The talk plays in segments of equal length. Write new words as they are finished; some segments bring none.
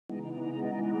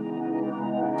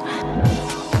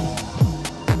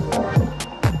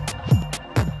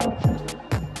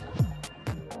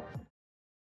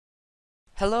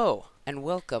Hello, and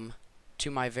welcome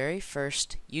to my very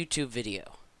first YouTube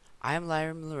video. I am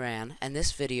Lyrim, and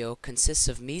this video consists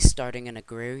of me starting an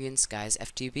Agrarian Skies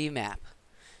FTB map.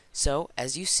 So,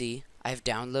 as you see, I've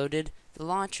downloaded the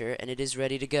launcher and it is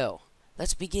ready to go.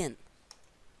 Let's begin.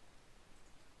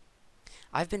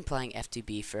 I've been playing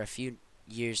FTB for a few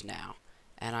years now,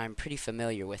 and I'm pretty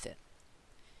familiar with it.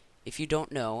 If you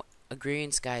don't know,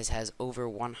 Agrarian Skies has over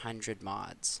 100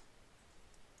 mods.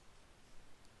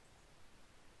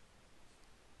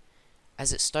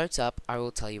 As it starts up, I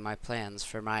will tell you my plans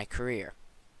for my career.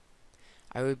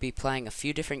 I will be playing a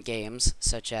few different games,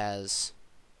 such as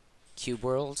Cube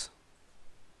World,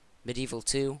 Medieval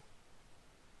 2,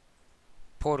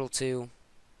 Portal 2,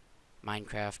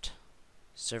 Minecraft,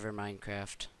 Server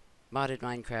Minecraft, Modded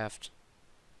Minecraft,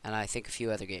 and I think a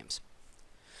few other games.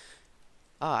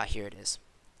 Ah, here it is.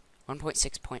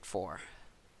 1.6.4.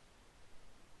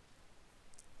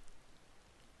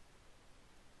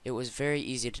 It was very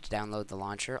easy to download the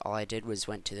launcher. All I did was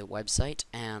went to the website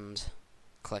and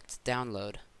clicked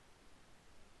download.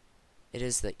 It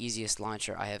is the easiest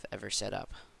launcher I have ever set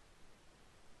up.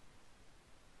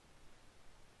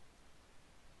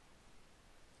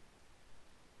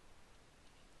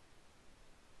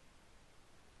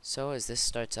 So as this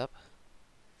starts up,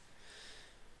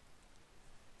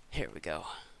 here we go.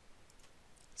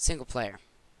 Single player.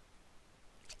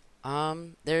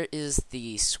 There is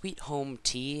the Sweet Home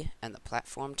Tea and the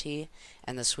Platform Tea,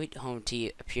 and the Sweet Home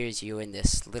Tea appears you in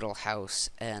this little house,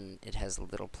 and it has a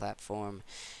little platform,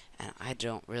 and I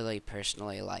don't really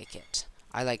personally like it.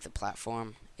 I like the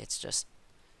platform. It's just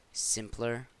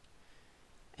simpler,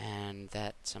 and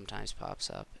that sometimes pops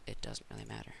up. It doesn't really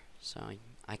matter. So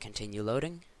I continue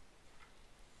loading,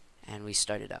 and we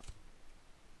start it up.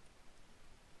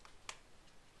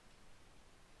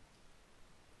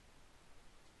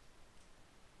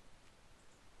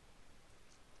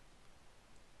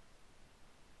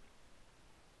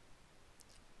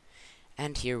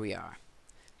 And here we are.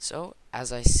 So,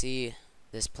 as I see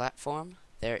this platform,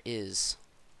 there is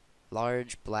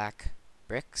large black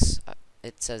bricks.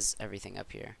 It says everything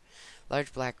up here.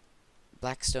 Large black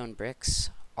stone bricks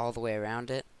all the way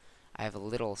around it. I have a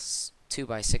little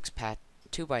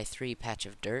 2x3 patch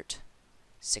of dirt,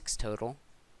 6 total.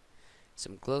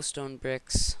 Some glowstone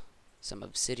bricks, some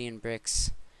obsidian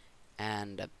bricks,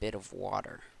 and a bit of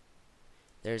water.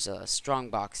 There's a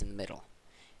strong box in the middle.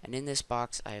 And in this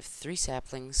box, I have 3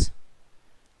 saplings,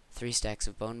 3 stacks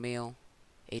of bone meal,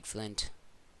 8 flint,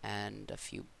 and a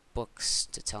few books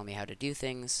to tell me how to do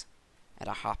things, and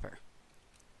a hopper.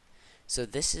 So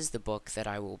this is the book that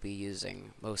I will be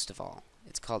using most of all.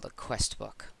 It's called a quest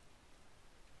book.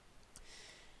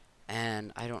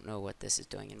 And I don't know what this is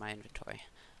doing in my inventory.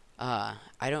 I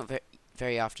don't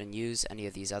very often use any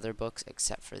of these other books,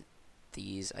 except for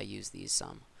these. I use these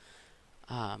some.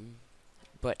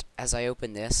 But as I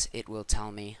open this, it will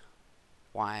tell me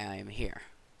why I am here.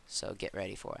 So get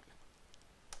ready for it.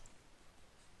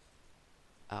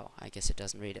 Oh, I guess it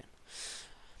doesn't read it.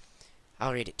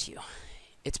 I'll read it to you.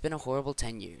 It's been a horrible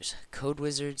 10 years. Code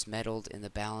wizards meddled in the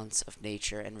balance of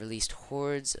nature and released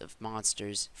hordes of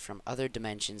monsters from other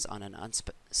dimensions on an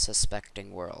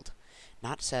unsuspecting world.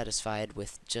 Not satisfied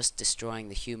with just destroying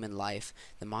the human life,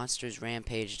 the monsters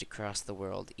rampaged across the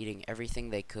world, eating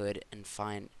everything they could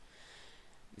find,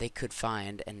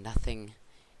 and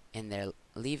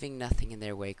leaving nothing in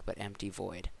their wake but empty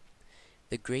void.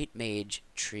 The Great Mage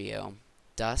trio,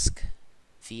 Dusk,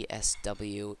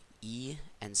 VSW, E,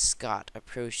 and Scott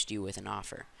approached you with an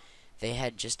offer. They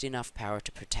had just enough power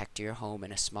to protect your home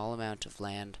and a small amount of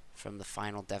land from the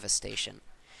final devastation.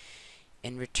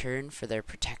 In return for their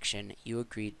protection, you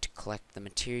agreed to collect the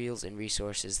materials and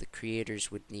resources the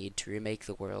creators would need to remake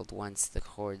the world once the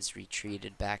hordes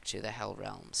retreated back to the Hell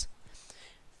Realms.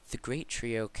 The great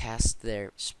trio cast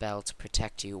their spell to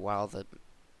protect you, while the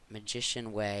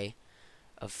magician way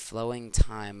of flowing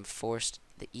time forced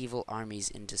the evil armies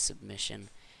into submission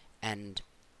and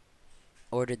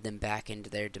ordered them back into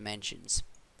their dimensions.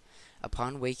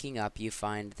 Upon waking up, you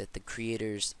find that the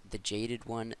creators, the Jaded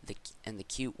One and the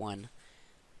Cute One,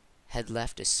 had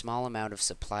left a small amount of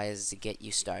supplies to get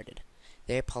you started.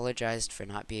 They apologized for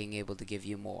not being able to give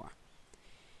you more.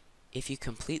 If you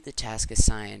complete the task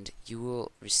assigned, you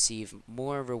will receive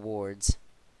more rewards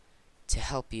to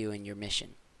help you in your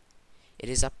mission. It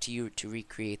is up to you to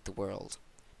recreate the world,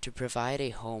 to provide a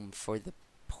home for the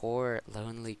poor,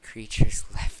 lonely creatures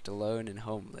left alone and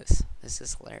homeless. This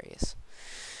is hilarious.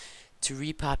 To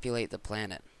repopulate the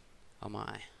planet. Oh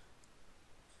my.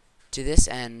 To this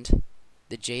end,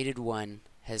 the Jaded One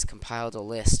has compiled a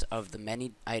list of the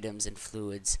many items and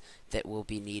fluids that will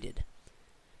be needed.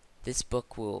 This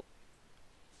book will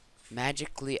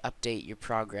magically update your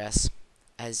progress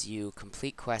as you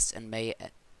complete quests and may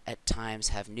at times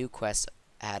have new quests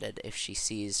added if she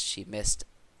sees she missed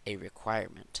a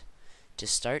requirement. To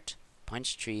start,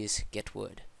 punch trees, get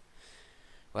wood.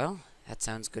 Well, that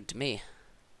sounds good to me.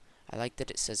 I like that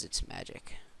it says it's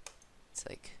magic. It's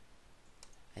like,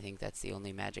 I think that's the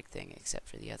only magic thing except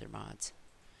for the other mods.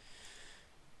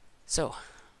 So,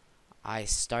 I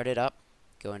started up,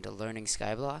 go into Learning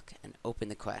Skyblock, and open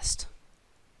the quest.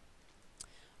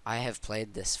 I have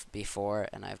played this before,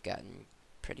 and I've gotten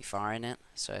pretty far in it,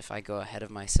 so if I go ahead of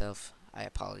myself, I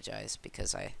apologize,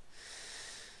 because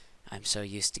I'm so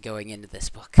used to going into this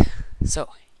book. So,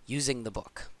 using the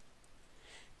book.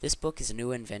 This book is a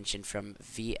new invention from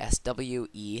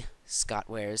VSWE, Scott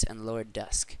Wares, and Lord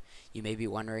Dusk. You may be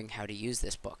wondering how to use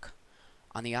this book.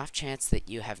 On the off chance that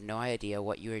you have no idea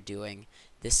what you are doing,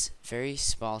 this very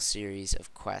small series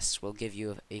of quests will give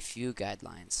you a few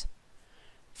guidelines.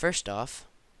 First off,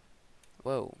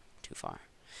 whoa, too far.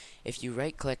 If you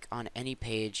right-click on any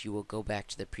page, you will go back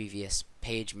to the previous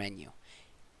page menu.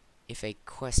 If a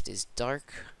quest is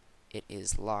dark, it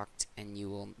is locked, and you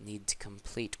will need to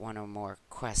complete one or more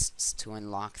quests to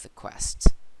unlock the quest.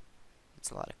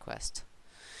 It's a lot of quests.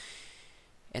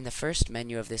 In the first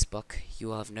menu of this book, you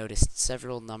will have noticed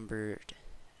several numbered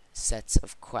sets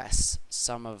of quests,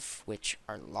 some of which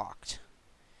are locked.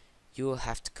 You will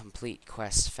have to complete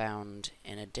quests found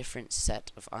in a different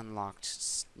set of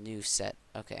unlocked new set.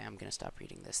 Okay, I'm gonna stop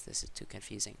reading this. This is too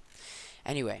confusing.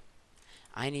 Anyway,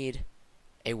 I need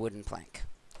a wooden plank.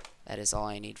 That is all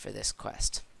I need for this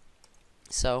quest.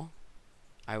 So,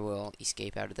 I will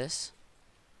escape out of this,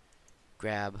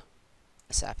 grab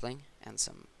a sapling and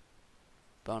some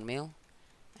bone meal,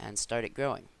 and start it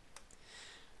growing.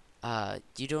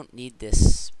 You don't need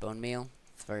this bone meal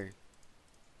for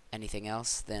anything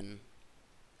else than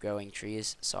growing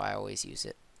trees, so I always use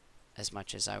it as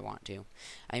much as I want to.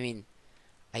 I mean,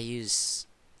 I use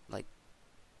like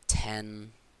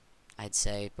 10, I'd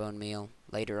say, bone meal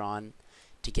later on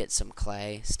to get some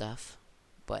clay stuff,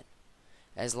 but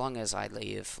as long as I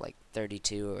leave like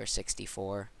 32 or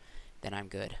 64, then I'm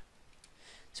good.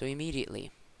 So immediately,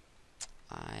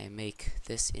 I make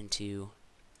this into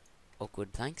oak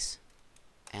wood planks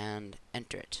and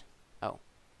enter it. Oh,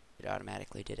 it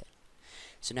automatically did it.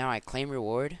 So now I claim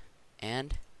reward,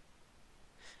 and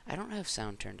I don't have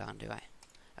sound turned on, do I?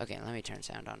 Okay, let me turn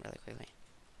sound on really quickly.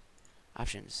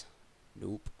 Options.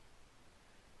 Nope.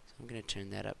 So I'm going to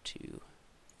turn that up to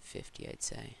 50, I'd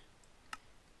say.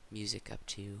 Music up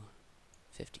to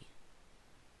 50.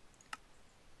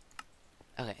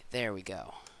 Okay, there we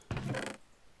go.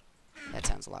 That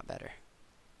sounds a lot better.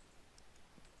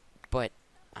 But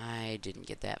I didn't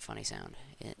get that funny sound.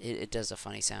 It does a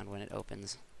funny sound when it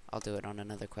opens. I'll do it on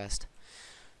another quest.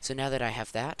 So now that I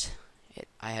have that,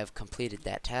 I have completed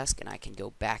that task, and I can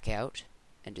go back out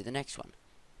and do the next one.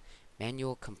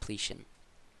 Manual completion.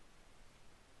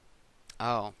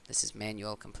 Oh, this is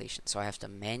manual completion, so I have to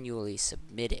manually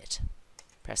submit it.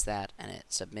 Press that, and it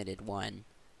submitted 1.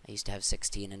 I used to have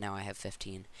 16, and now I have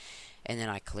 15. And then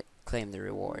I claim the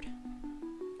reward.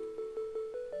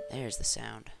 There's the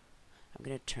sound. I'm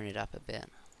going to turn it up a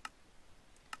bit.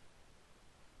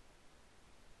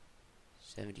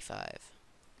 75.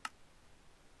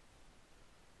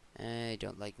 I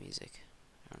don't like music.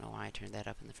 I don't know why I turned that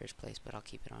up in the first place, but I'll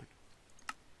keep it on.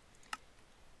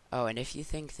 Oh, and if you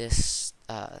think this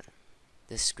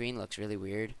this screen looks really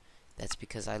weird, that's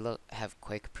because I have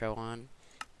Quake Pro on,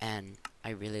 and I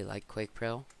really like Quake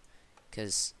Pro,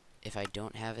 because if I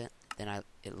don't have it, then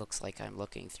it looks like I'm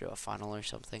looking through a funnel or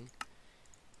something,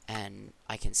 and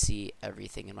I can see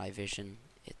everything in my vision.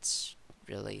 It's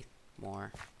really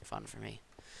more fun for me.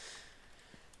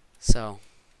 So,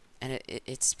 and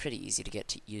it's pretty easy to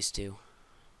get used to,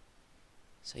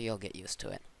 so you'll get used to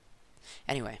it.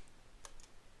 Anyway,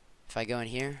 if I go in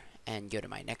here and go to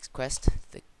my next quest,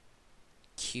 the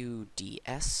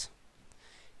QDS,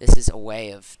 this is a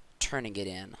way of turning it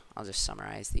in. I'll just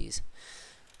summarize these.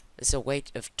 This is a way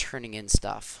of turning in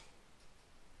stuff,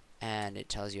 and it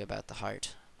tells you about the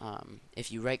heart.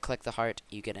 If you right-click the heart,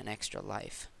 you get an extra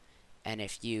life, and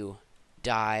if you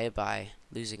die by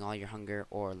losing all your hunger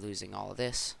or losing all of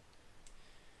this,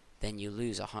 then you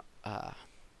lose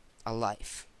a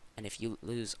life. And if you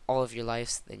lose all of your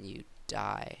lives, then you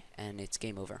die, and it's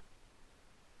game over.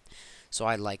 So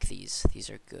I like these. These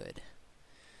are good.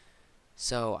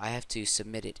 So I have to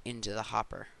submit it into the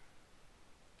hopper.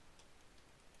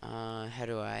 How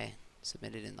do I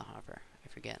submit it in the hopper? I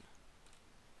forget.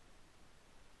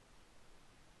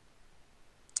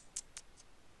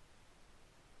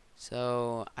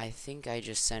 So I think I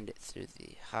just send it through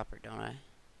the hopper, don't I?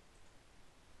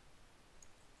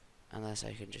 Unless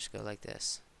I can just go like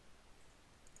this.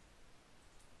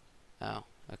 Oh,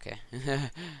 okay.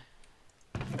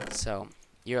 So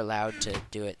you're allowed to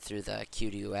do it through the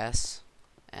QDOS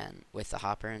and with the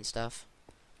hopper and stuff.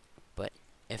 But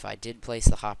if I did place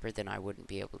the hopper, then I wouldn't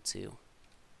be able to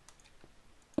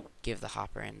give the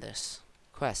hopper in this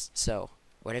quest. So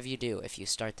whatever you do, if you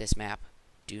start this map,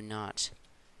 do not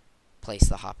place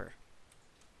the hopper.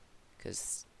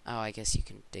 Because, oh, I guess you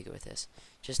can dig it with this.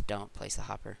 Just don't place the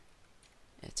hopper.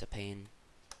 It's a pain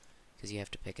because you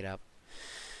have to pick it up.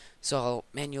 So I'll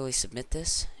manually submit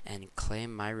this and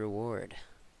claim my reward.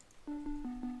 I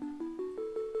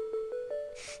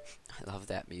love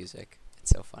that music.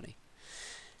 It's so funny.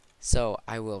 So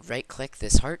I will right click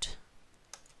this heart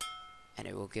and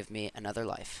it will give me another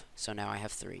life. So now I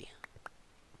have 3.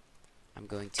 I'm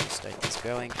going to start this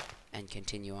growing and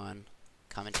continue on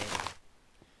commentating.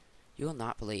 You will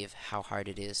not believe how hard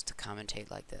it is to commentate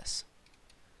like this.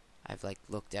 I've like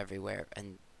looked everywhere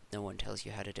and no one tells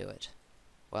you how to do it.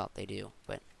 Well, they do,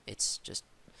 but it's just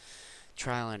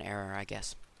trial and error, I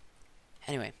guess.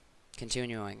 Anyway,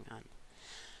 continuing on.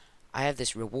 I have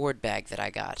this reward bag that I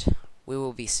got. We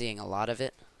will be seeing a lot of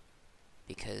it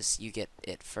because you get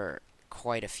it for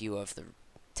quite a few of the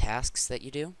tasks that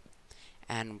you do.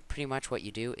 And pretty much what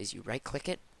you do is you right click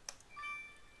it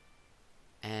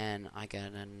and I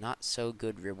got a not so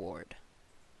good reward,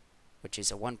 which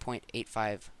is a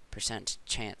 1.85%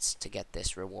 chance to get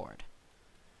this reward.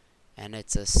 And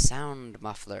it's a sound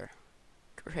muffler.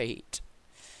 Great.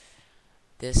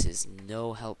 This is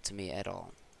no help to me at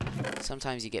all.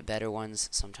 Sometimes you get better ones,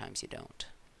 sometimes you don't.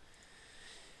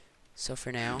 So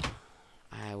for now,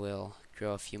 I will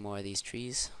grow a few more of these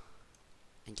trees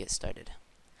and get started.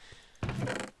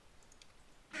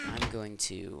 I'm going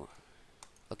to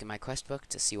look at my quest book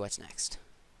to see what's next.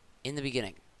 In the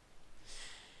beginning,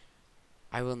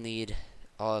 I will need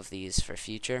all of these for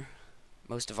future.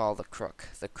 Most of all, the crook.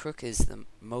 The crook is the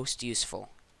most useful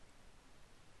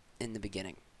in the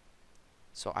beginning.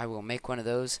 So I will make one of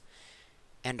those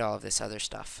and all of this other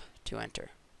stuff to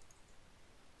enter.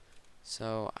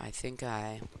 So I think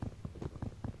I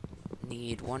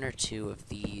need 1 or 2 of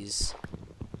these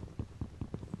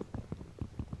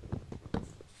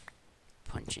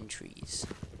punch-in trees.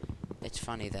 It's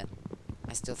funny that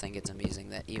I still think it's amusing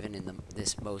that even in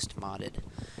this most modded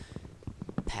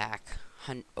pack,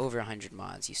 over 100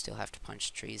 mods, you still have to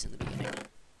punch trees in the beginning.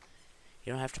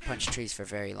 You don't have to punch trees for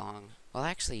very long. Well,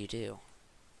 actually you do.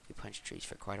 You punch trees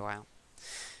for quite a while.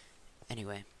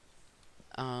 Anyway,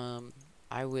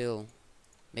 I will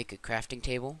make a crafting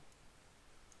table.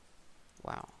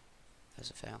 Wow, that was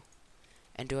a fail.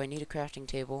 And do I need a crafting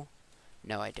table?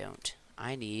 No, I don't.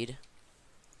 I need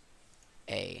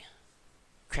a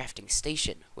crafting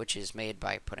station, which is made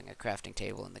by putting a crafting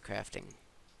table in the crafting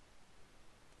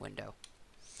window.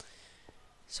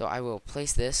 So I will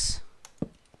place this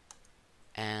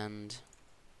and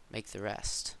make the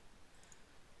rest.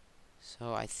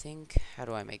 So I think, how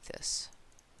do I make this?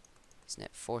 Isn't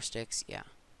it 4 sticks? Yeah.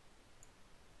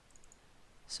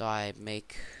 So I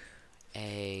make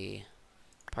a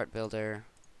part builder,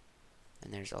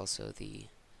 and there's also the,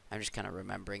 I'm just kind of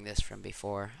remembering this from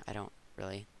before. I don't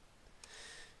really.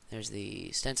 There's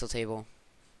the stencil table.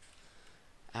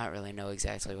 I don't really know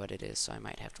exactly what it is, so I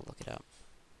might have to look it up.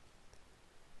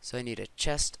 So I need a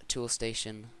chest, a tool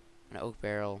station, an oak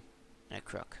barrel, and a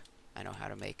crook. I know how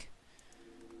to make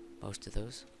most of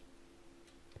those.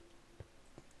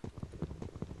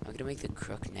 I'm going to make the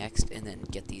crook next and then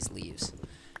get these leaves.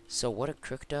 So what a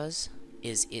crook does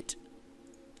is it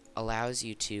allows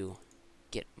you to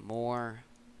get more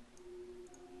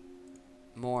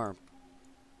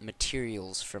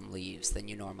materials from leaves than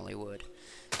you normally would.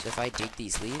 So if I dig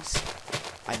these leaves,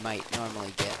 I might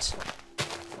normally get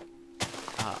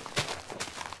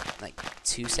like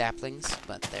 2 saplings,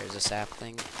 but there's a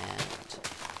sapling, and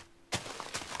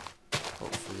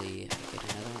hopefully I get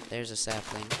another one. There's a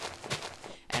sapling.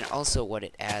 And also what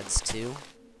it adds to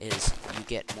is you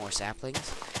get more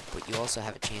saplings, but you also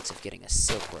have a chance of getting a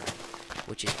silkworm,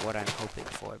 which is what I'm hoping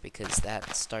for, because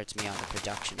that starts me on the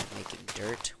production of making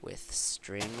dirt with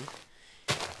string,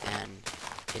 and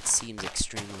it seems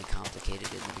extremely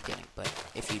complicated in the beginning, but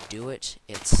if you do it,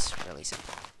 it's really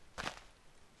simple.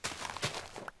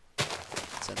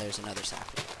 So there's another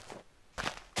sapling.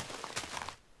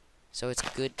 So it's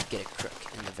good to get a crook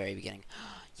in the very beginning.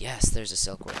 Yes, there's a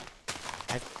silkworm.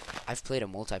 I've played a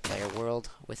multiplayer world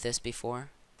with this before,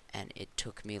 and it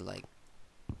took me like,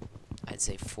 I'd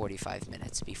say 45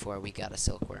 minutes before we got a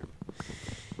silkworm.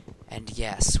 And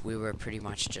yes, we were pretty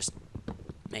much just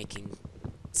making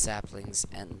saplings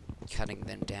and cutting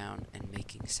them down, and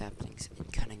making saplings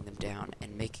and cutting them down,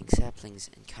 and making saplings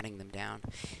and cutting them down.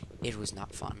 It was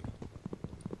not fun.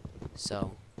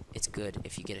 So, it's good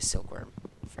if you get a silkworm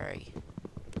very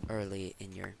early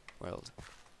in your world.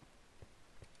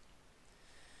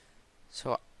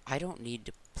 So, I don't need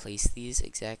to place these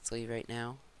exactly right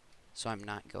now, so I'm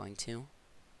not going to.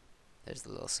 There's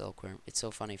the little silkworm. It's so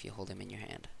funny if you hold him in your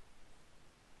hand.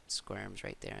 It squirms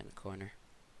right there in the corner.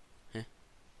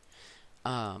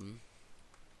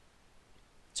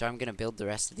 So I'm gonna build the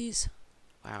rest of these.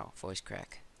 Wow, voice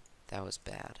crack. That was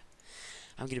bad.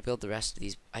 I'm gonna build the rest of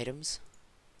these items.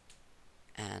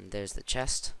 And there's the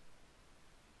chest.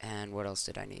 And what else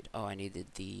did I need? Oh, I needed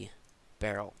the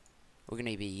barrel. We're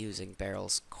gonna be using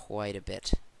barrels quite a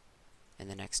bit in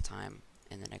the next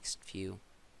few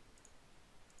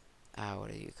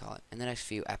what do you call it? In the next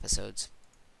few episodes.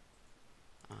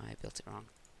 I built it wrong.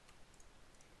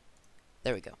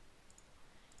 There we go.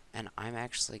 And I'm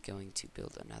actually going to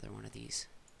build another one of these,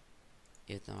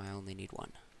 even though I only need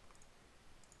one.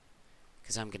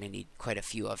 Because I'm going to need quite a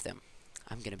few of them.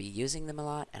 I'm going to be using them a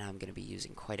lot, and I'm going to be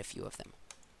using quite a few of them.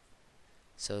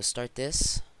 So to start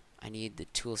this, I need the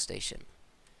tool station.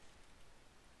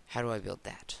 How do I build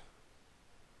that?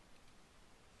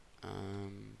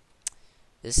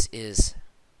 This is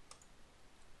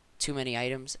too many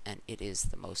items, and it is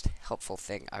the most helpful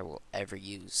thing I will ever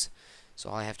use. So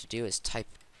all I have to do is type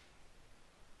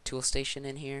tool station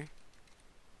in here,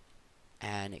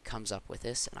 and it comes up with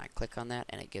this, and I click on that,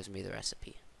 and it gives me the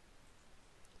recipe.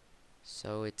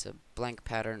 So it's a blank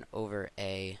pattern over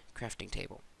a crafting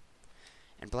table.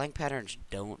 And blank patterns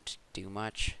don't do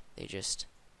much. They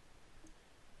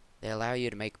allow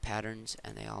you to make patterns,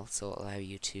 and they also allow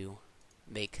you to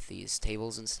make these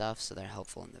tables and stuff, so they're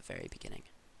helpful in the very beginning.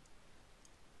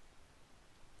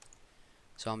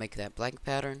 So I'll make that blank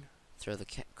pattern, throw the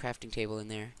crafting table in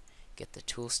there, get the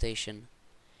tool station,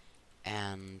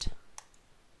 and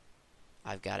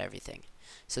I've got everything.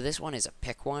 So this one is a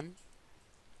pick one.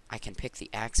 I can pick the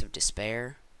Axe of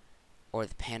Despair or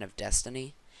the Pan of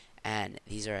Destiny, and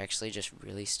these are actually just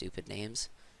really stupid names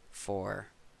for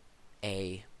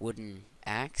a wooden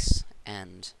axe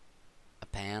and a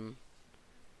pan.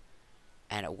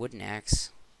 And a wooden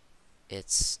axe,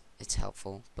 it's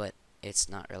helpful, but it's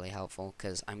not really helpful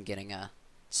because I'm getting a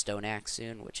stone axe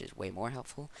soon, which is way more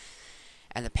helpful.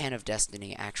 And the Pan of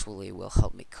Destiny actually will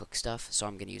help me cook stuff, so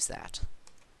I'm going to use that.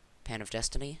 Pan of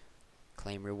Destiny,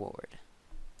 claim reward.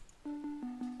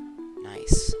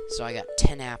 Nice. So I got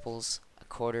 10 apples, a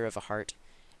quarter of a heart,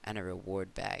 and a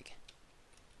reward bag.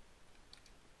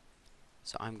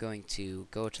 So I'm going to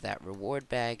go to that reward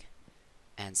bag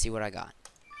and see what I got.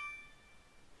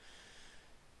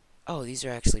 Oh, these are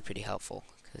actually pretty helpful,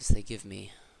 because they give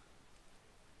me...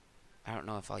 I don't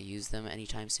know if I'll use them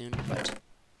anytime soon, but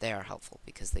they are helpful,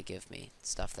 because they give me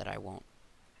stuff that I won't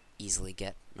easily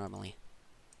get normally.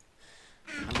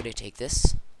 I'm going to take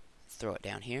this, throw it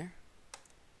down here,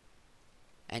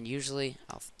 and usually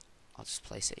I'll just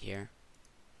place it here.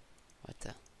 What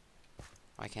the?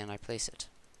 Why can't I place it?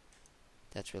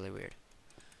 That's really weird.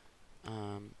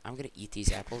 I'm going to eat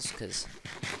these apples, because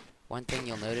one thing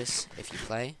you'll notice if you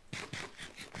play,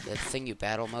 the thing you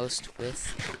battle most with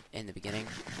in the beginning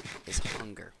is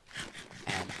hunger.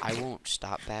 And I won't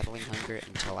stop battling hunger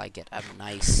until I get a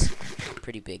nice,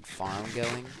 pretty big farm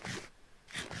going.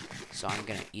 So I'm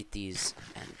going to eat these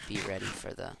and be ready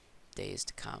for the days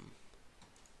to come.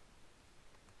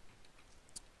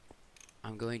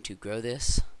 I'm going to grow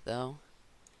this, though,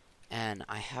 and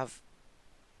I have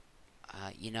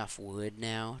enough wood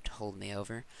now to hold me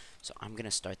over, so I'm going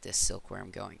to start this silkworm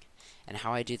going. And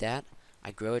how I do that,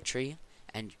 I grow a tree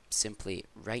and simply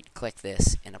right-click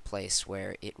this in a place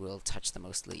where it will touch the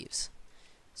most leaves.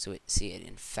 So see, it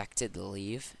infected the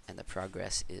leaf, and the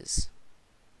progress is...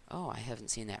 Oh, I haven't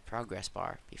seen that progress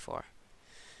bar before.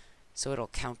 So it'll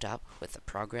count up with the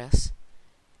progress,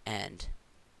 and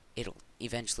it'll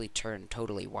eventually turn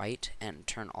totally white, and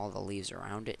turn all the leaves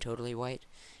around it totally white,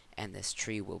 and this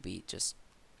tree will be just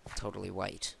totally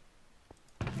white,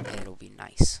 and it'll be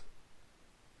nice.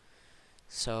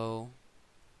 So,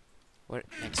 what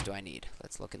next do I need?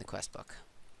 Let's look in the quest book.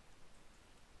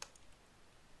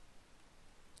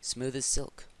 Smooth as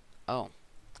silk. Oh,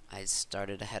 I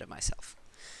started ahead of myself.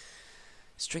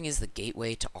 String is the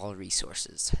gateway to all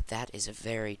resources. That is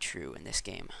very true in this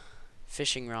game.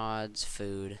 Fishing rods,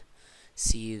 food,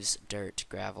 sieves, dirt,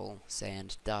 gravel,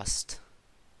 sand, dust,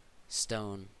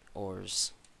 stone,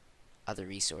 ores, other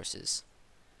resources.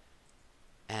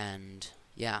 And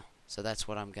yeah, so that's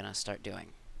what I'm gonna start doing.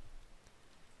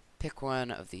 Pick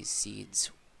one of these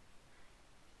seeds.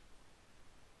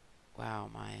 Wow,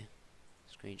 my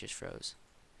screen just froze.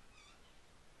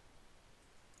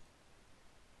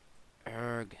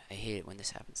 Erg, I hate it when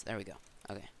this happens. There we go.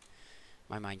 Okay.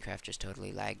 My Minecraft just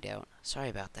totally lagged out. Sorry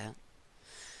about that.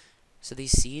 So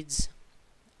these seeds,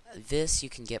 this you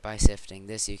can get by sifting,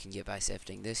 this you can get by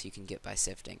sifting, this you can get by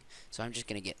sifting. So I'm just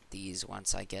going to get these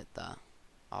once I get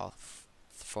all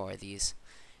four of these.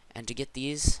 And to get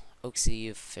these, oak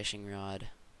sieve, fishing rod,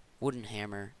 wooden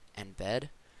hammer, and bed,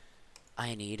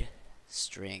 I need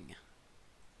string.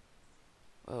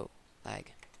 Whoa,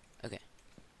 lag. Okay.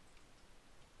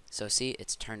 So see,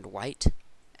 it's turned white,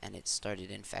 and it started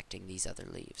infecting these other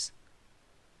leaves.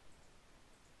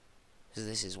 So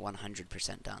this is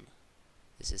 100% done.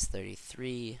 This is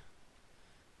 33,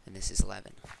 and this is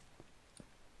 11.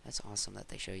 That's awesome that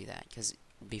they show you that, because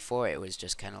before it was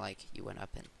just kind of like you went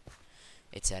up and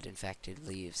it said infected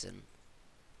leaves, and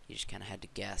you just kind of had to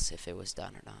guess if it was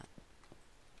done or not.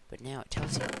 But now it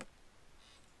tells you.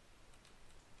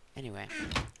 Anyway,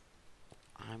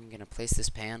 I'm going to place this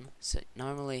pan. So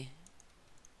normally,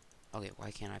 okay,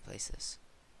 why can't I place this?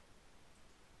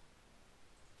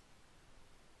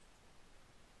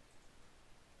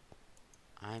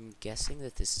 I'm guessing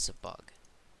that this is a bug,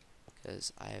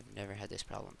 because I have never had this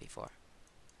problem before.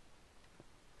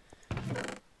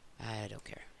 I don't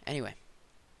care. Anyway,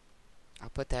 I'll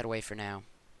put that away for now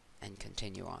and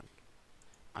continue on.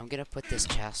 I'm going to put this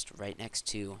chest right next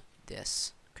to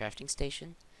this crafting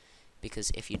station,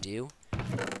 because if you do,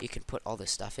 you can put all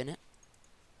this stuff in it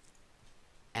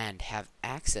and have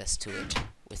access to it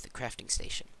with the crafting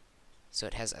station. So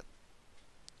it has a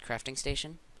crafting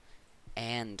station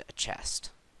and a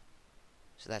chest.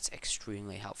 So that's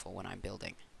extremely helpful when I'm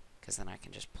building, because then I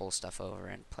can just pull stuff over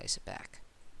and place it back.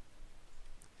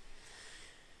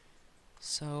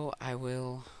 So I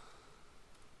will...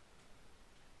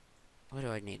 What do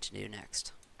I need to do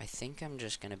next? I think I'm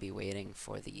just going to be waiting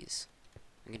for these.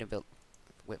 I'm going to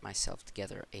whip myself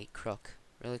together a crook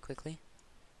really quickly,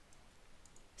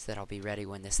 so that I'll be ready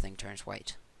when this thing turns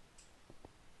white.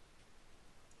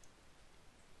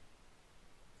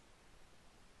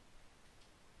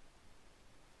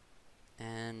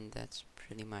 And that's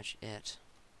pretty much it.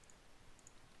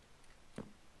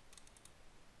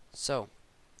 So,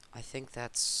 I think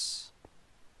that's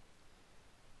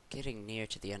getting near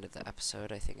to the end of the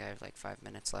episode. I think I have like 5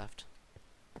 minutes left.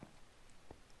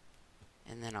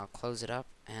 And then I'll close it up,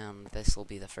 and this will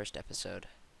be the first episode,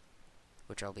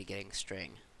 which I'll be getting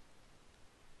string.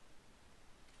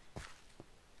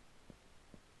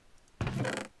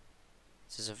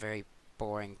 This is a very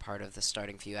boring part of the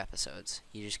starting few episodes.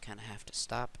 You just kind of have to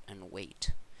stop and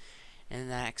wait. And in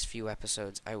the next few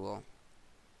episodes, I will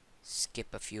skip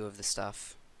a few of the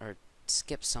stuff, or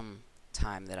skip some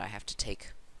time that I have to take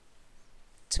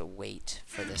to wait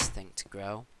for this thing to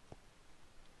grow.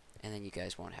 And then you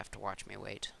guys won't have to watch me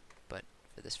wait. But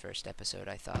for this first episode,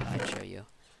 I thought I'd show you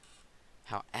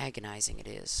how agonizing it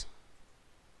is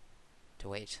to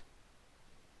wait.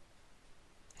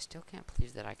 I still can't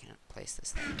believe that I can't place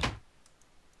this thing.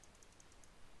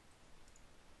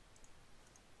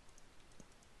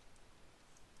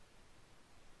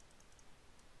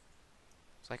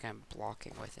 It's like I'm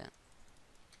blocking with it.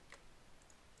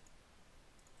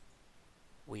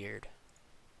 Weird.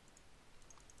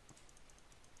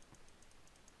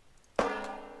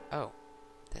 Oh,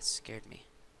 that scared me.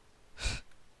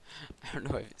 I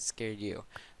don't know if it scared you,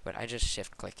 but I just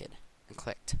shift-clicked and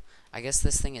clicked. I guess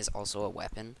this thing is also a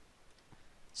weapon,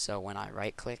 so when I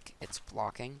right-click, it's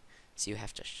blocking, so you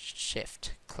have to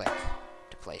shift-click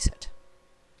to place it.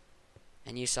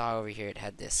 And you saw over here it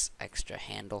had this extra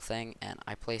handle thing, and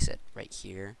I place it right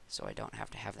here, so I don't have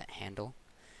to have that handle,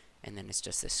 and then it's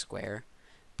just this square.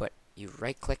 But you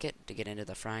right-click it to get into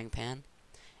the frying pan,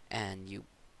 and you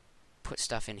put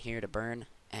stuff in here to burn,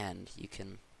 and you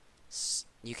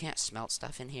can't smelt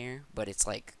stuff in here, but it's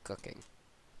like cooking.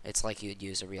 It's like you'd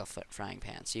use a real frying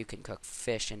pan. So you can cook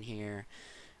fish in here,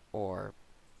 or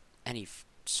any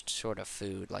sort of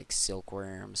food like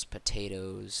silkworms,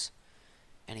 potatoes,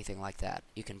 anything like that.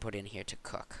 You can put in here to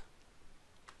cook,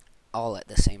 all at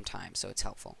the same time, so it's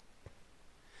helpful.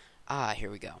 Ah, here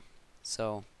we go.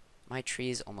 So my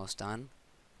tree's almost done,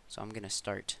 so I'm gonna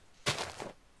start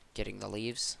getting the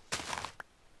leaves.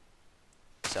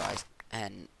 So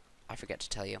I forget to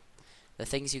tell you, the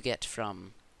things you get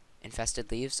from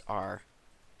infested leaves are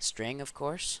string, of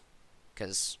course,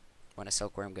 because when a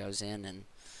silkworm goes in and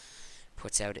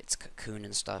puts out its cocoon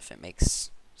and stuff, it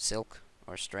makes silk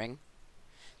or string.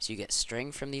 So you get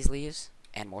string from these leaves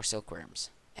and more silkworms,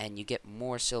 and you get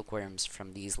more silkworms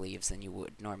from these leaves than you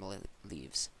would normal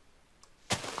leaves.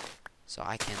 So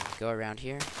I can go around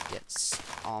here, get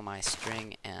all my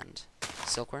string and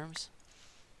silkworms.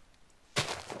 I'm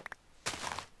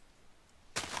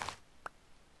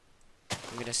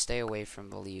gonna stay away from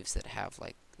the leaves that have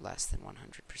like less than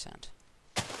 100%.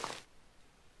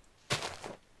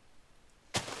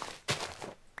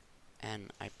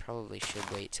 And I probably should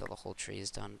wait till the whole tree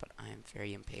is done, but I am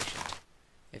very impatient,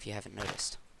 if you haven't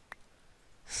noticed.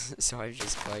 So I'm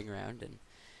just going around and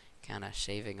kind of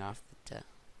shaving off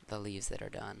the leaves that are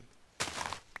done.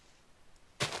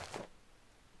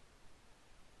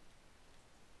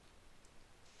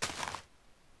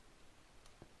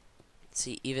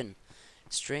 See, even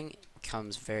string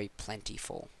comes very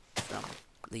plentiful from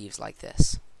leaves like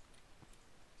this.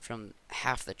 From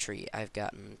half the tree, I've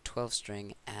gotten 12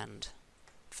 string and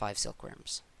 5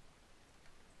 silkworms.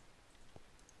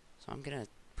 So I'm gonna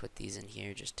put these in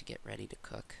here just to get ready to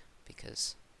cook,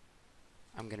 because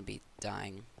I'm gonna be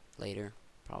dying later,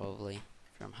 probably,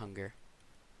 from hunger.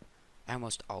 I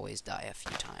almost always die a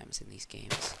few times in these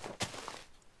games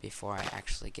before I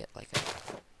actually get like a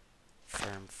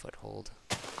firm foothold.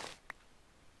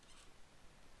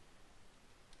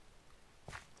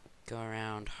 Go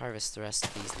around, harvest the rest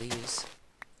of these leaves.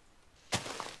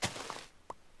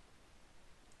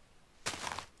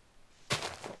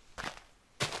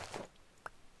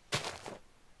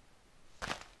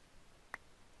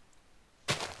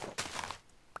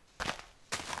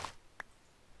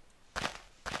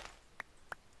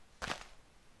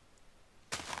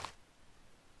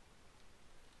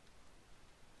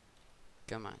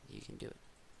 Come on, you can do it.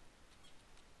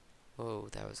 Whoa,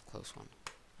 that was a close one.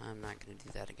 I'm not going to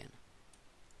do that again.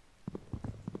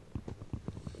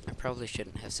 I probably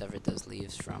shouldn't have severed those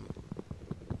leaves from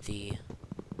the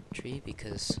tree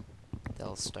because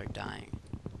they'll start dying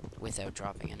without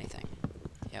dropping anything.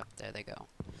 Yep, there they go.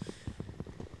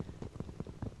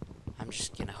 I'm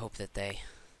just going to hope that they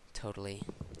totally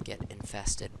get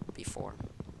infested before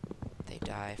they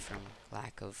die from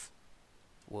lack of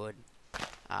wood.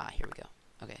 Ah, here we go.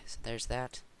 Okay, so there's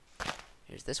that.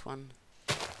 Here's this one.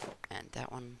 And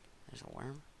that one. There's a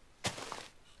worm.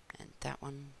 And that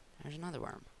one. There's another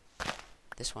worm.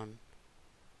 This one.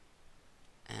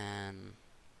 And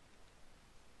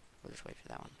we'll just wait for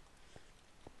that one.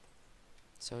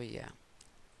 So yeah.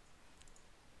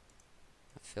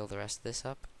 I'll fill the rest of this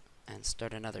up and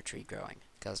start another tree growing,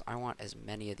 because I want as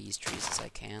many of these trees as I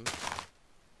can.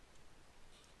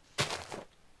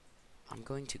 I'm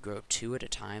going to grow 2 at a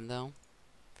time though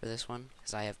for this one,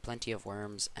 because I have plenty of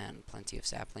worms and plenty of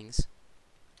saplings.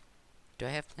 Do I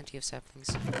have plenty of saplings?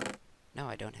 No,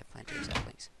 I don't have plenty of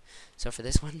saplings. So for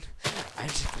this one, I'm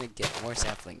just going to get more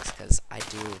saplings, because I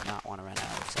do not want to run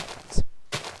out of saplings.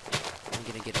 I'm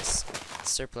going to get a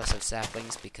surplus of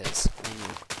saplings, because when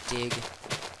you dig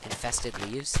infested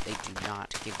leaves, they do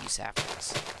not give you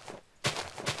saplings.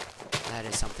 That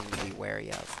is something to be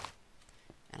wary of.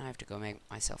 And I have to go make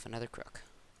myself another crook.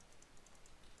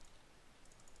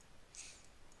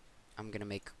 I'm going to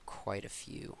make quite a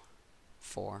few.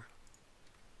 4.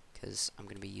 Because I'm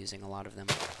going to be using a lot of them.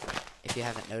 If you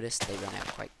haven't noticed, they run out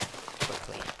quite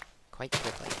quickly. Quite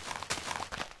quickly.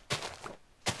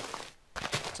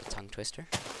 It's a tongue twister.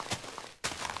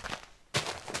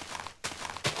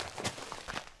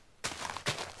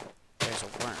 There's a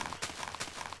worm.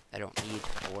 I don't need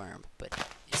a worm, but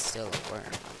it's still a worm.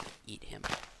 I'm going to eat him.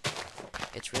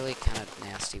 It's really kind of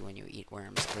nasty when you eat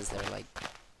worms, because they're like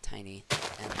tiny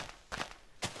and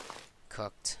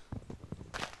cooked.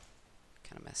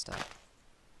 Kind of messed up.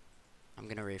 I'm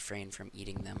going to refrain from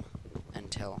eating them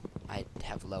until I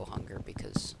have low hunger,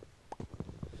 because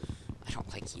I don't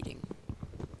like eating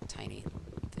tiny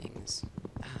things.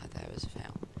 Ah, that was a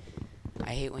fail.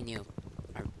 I hate when you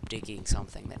are digging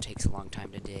something that takes a long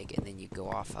time to dig, and then you go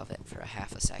off of it for a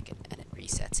half a second, and it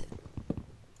resets it.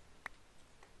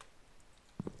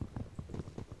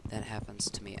 That happens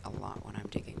to me a lot when I'm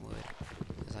digging wood,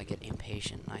 because I get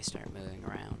impatient and I start moving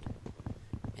around,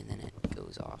 and then it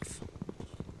goes off.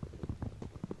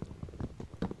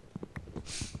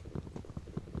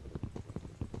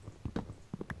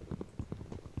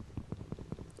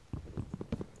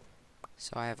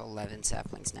 So I have 11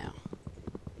 saplings now.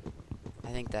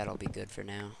 I think that'll be good for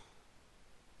now.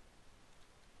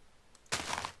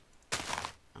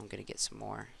 I'm gonna get some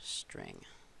more string.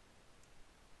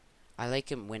 I like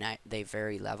them when they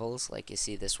vary levels. Like you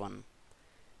see, this one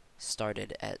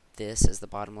started at this as the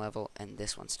bottom level, and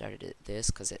this one started at this,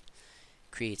 because it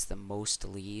creates the most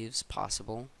leaves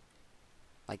possible.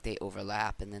 Like they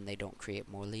overlap and then they don't create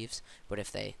more leaves, but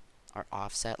if they are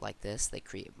offset like this, they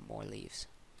create more leaves.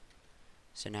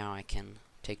 So now I can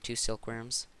take 2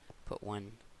 silkworms, put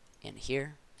one in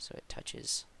here so it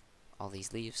touches all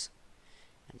these leaves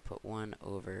and put one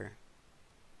over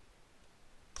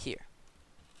here.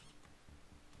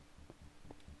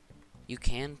 You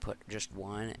can put just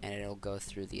one and it'll go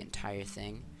through the entire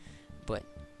thing, but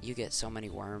you get so many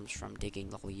worms from digging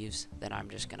the leaves that I'm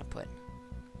just gonna put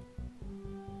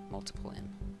multiple in.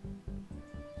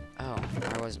 Oh,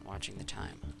 I wasn't watching the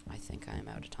time. I think I am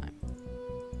out of time.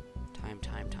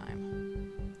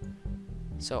 Time.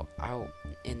 So,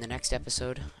 in the next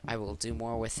episode, I will do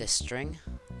more with this string,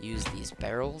 use these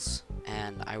barrels,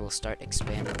 and I will start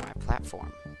expanding my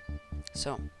platform.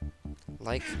 So,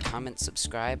 like, comment,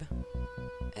 subscribe,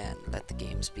 and let the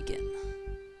games begin.